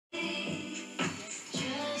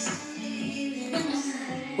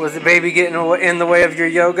Was the baby getting in the way of your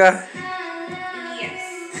yoga?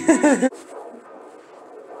 Yes.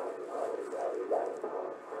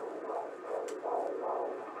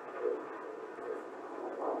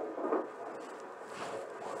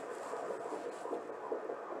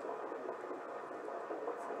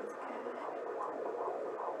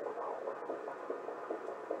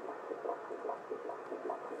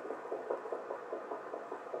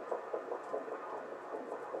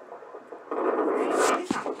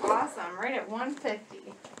 Awesome, right at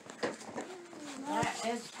 150. That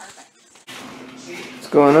is perfect. What's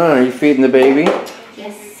going on? Are you feeding the baby?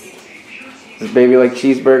 Yes. Does baby like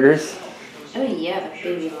cheeseburgers? Oh yeah, the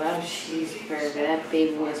baby loves cheeseburger. That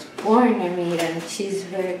baby was born to eat a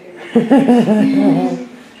cheeseburger.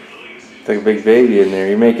 It's like a big baby in there.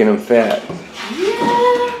 You're making him fat.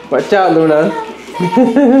 Yeah. Watch out, Luna.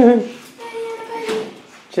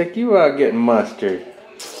 Check you out getting mustard.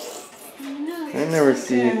 I never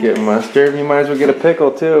see you get mustard. You might as well get a pickle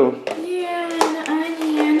too. Yeah, and an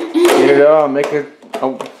onion. Get it all. Make it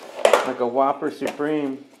like a Whopper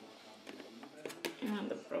Supreme.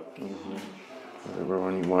 The broken one. Whatever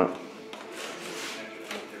one you want.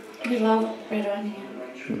 We love red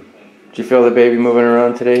onion. Did you feel the baby moving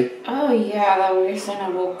around today? Oh yeah, that reason I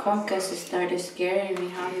woke up because it started scaring me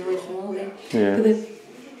how he was moving. Yeah.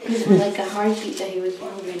 It was like a heartbeat that he was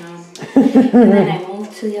moving on. And then I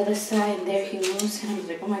moved to the other side and there he moves and I was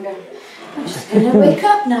like, oh my god, I'm just gonna wake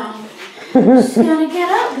up now. I'm just gonna get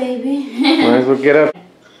up, baby. Might as well get up.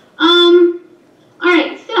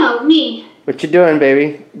 Alright, so, me. What you doing,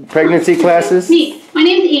 baby? Pregnancy classes? Me. My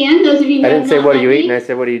name's Ann, those of you who I didn't say what are you me. eating, I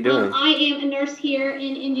said what are you doing? I am a nurse here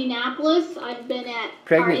in Indianapolis. I've been at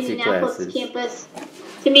Pregnancy our Indianapolis classes. campus,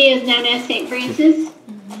 to me is known as St. Francis,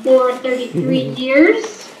 for 33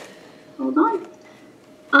 years. Hold on.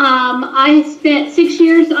 I spent 6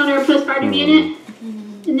 years on our postpartum unit,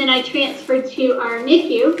 and then I transferred to our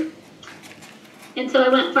NICU. And so I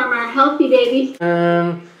went from our healthy babies.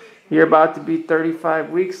 You're about to be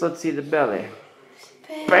 35 weeks. Let's see the belly.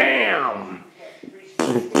 Bam!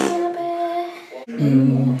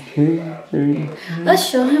 Let's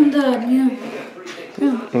show him the view.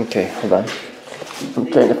 Okay, hold on. I'm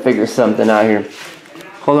trying to figure something out here.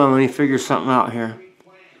 Hold on, let me figure something out here.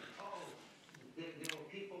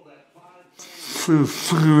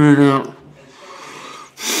 Figure it out.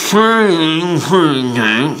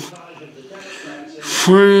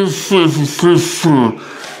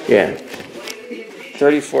 Yeah.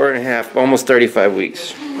 34 and a half, almost 35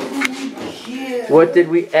 weeks. What did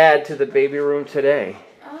we add to the baby room today?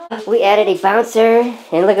 We added a bouncer,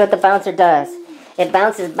 and look what the bouncer does. It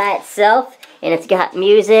bounces by itself, and it's got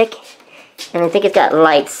music, and I think it's got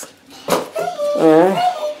lights. And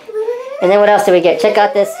then what else did we get? Check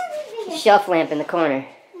out this shelf lamp in the corner.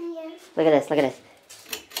 Look at this, look at this.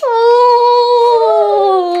 Oh,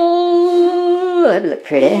 that'd look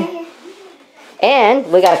pretty.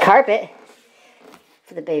 And we got a carpet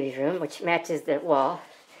for the baby room, which matches the wall.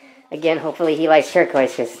 Again, hopefully he likes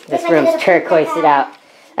turquoise, because this room's turquoised out.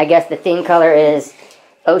 I guess the theme color is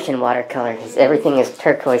ocean water color, because everything is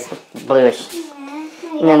turquoise, bluish.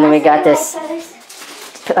 And then we got this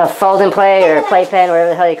fold and play, or playpen, whatever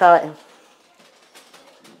the hell you call it.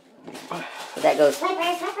 That goes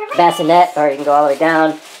bassinet, or you can go all the way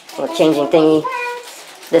down, a little changing thingy.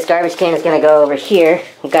 This garbage can is going to go over here.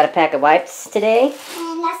 We've got a pack of wipes today.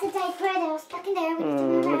 And that's the diaper, they were stuck in there.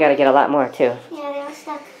 We got to get a lot more too. Yeah, they were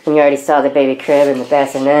stuck. And you already saw the baby crib and the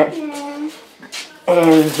bassinet. Yeah.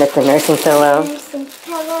 And that's the nursing pillow. Nursing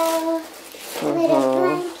pillow, little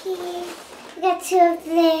blankie. We got 2 of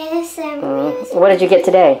this. What did you get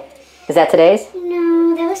today? Is that today's?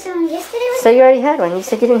 No, that was the one yesterday. So you already had one. You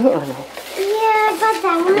said you didn't get one. Yeah, I got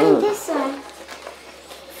that one and this one.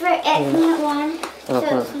 For one. So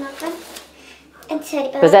it's not good. And teddy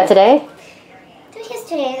bear. Was that today? That was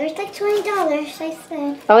yesterday. It was like $20, I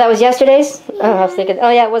said. Oh, that was yesterday's? Yeah. Oh, I was thinking. Oh,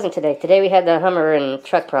 yeah, it wasn't today. Today we had the Hummer and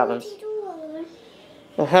truck problems.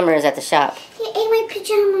 The Hummer is at the shop. He ate my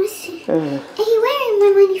pajamas. And he wearing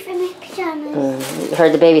my money for my pajamas.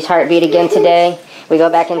 Heard the baby's heartbeat again today. We go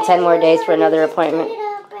back in 10 more days for another appointment.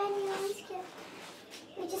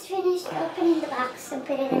 We just finished opening the box and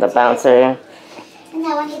put it in The bouncer, yeah. And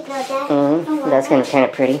that one he blowed that. That's going to be kind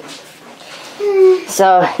of pretty.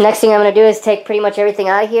 So, next thing I'm going to do is take pretty much everything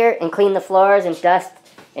out of here and clean the floors and dust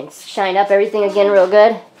and shine up everything again real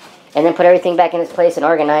good. And then put everything back in its place and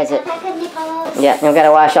organize it. Yeah, and we've got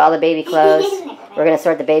to wash all the baby clothes. We're going to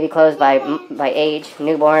sort the baby clothes by age.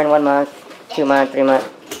 Newborn, 1 month, 2 month, 3 month.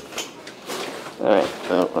 Alright,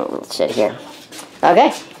 let's sit here.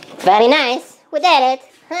 Okay, very nice. We did it.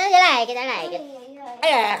 Huh? You like it? I like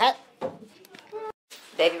it.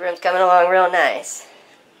 Baby room's coming along real nice.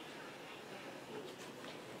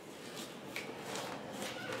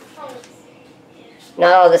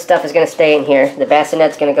 Not all this stuff is going to stay in here. The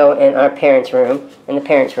bassinet's going to go in our parents' room,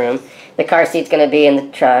 The car seat's going to be in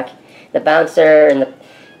the truck. The bouncer and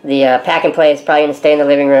the pack and play is probably going to stay in the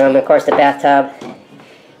living room. And of course, the bathtub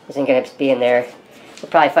isn't going to be in there.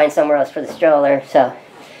 We'll probably find somewhere else for the stroller. So,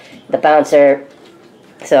 the bouncer.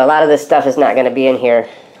 So, a lot of this stuff is not going to be in here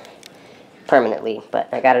permanently. But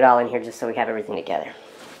I got it all in here just so we have everything together.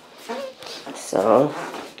 So,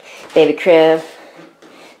 baby crib,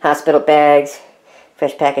 hospital bags,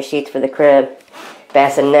 fresh pack of sheets for the crib,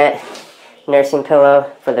 bassinet, nursing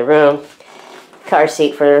pillow for the room, car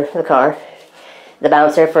seat for the car, the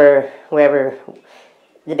bouncer for wherever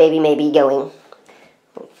the baby may be going,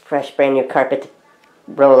 fresh brand new carpet to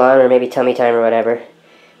roll on, or maybe tummy time or whatever,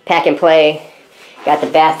 pack and play, got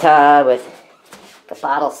the bathtub with the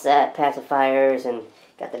bottle set, pacifiers, and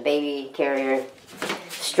got the baby carrier,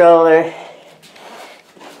 stroller,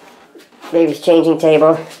 baby's changing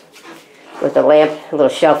table, with a lamp, a little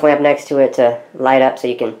shelf lamp next to it to light up so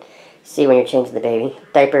you can see when you're changing the baby.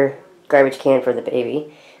 Diaper, garbage can for the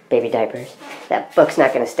baby diapers. That book's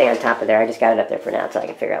not going to stay on top of there. I just got it up there for now until I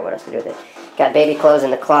can figure out what else to do with it. Got baby clothes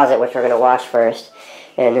in the closet, which we're going to wash first.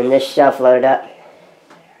 And then this shelf loaded up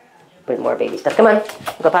with more baby stuff. Come on,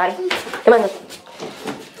 go potty. Come on.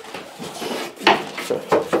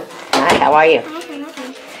 Hi, how are you?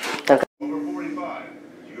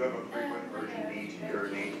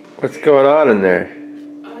 What's going on in there?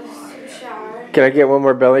 Can I get one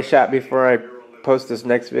more belly shot before I post this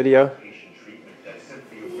next video?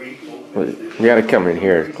 You gotta come in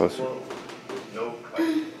here closer.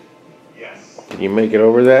 Can you make it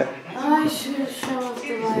over that? I should have shown off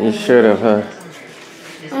the light. You should have, huh?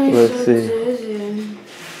 Let's see.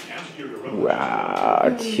 Wow,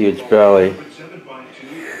 it's huge belly.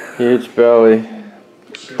 Huge belly.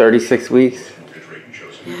 36 weeks.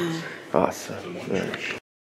 Awesome.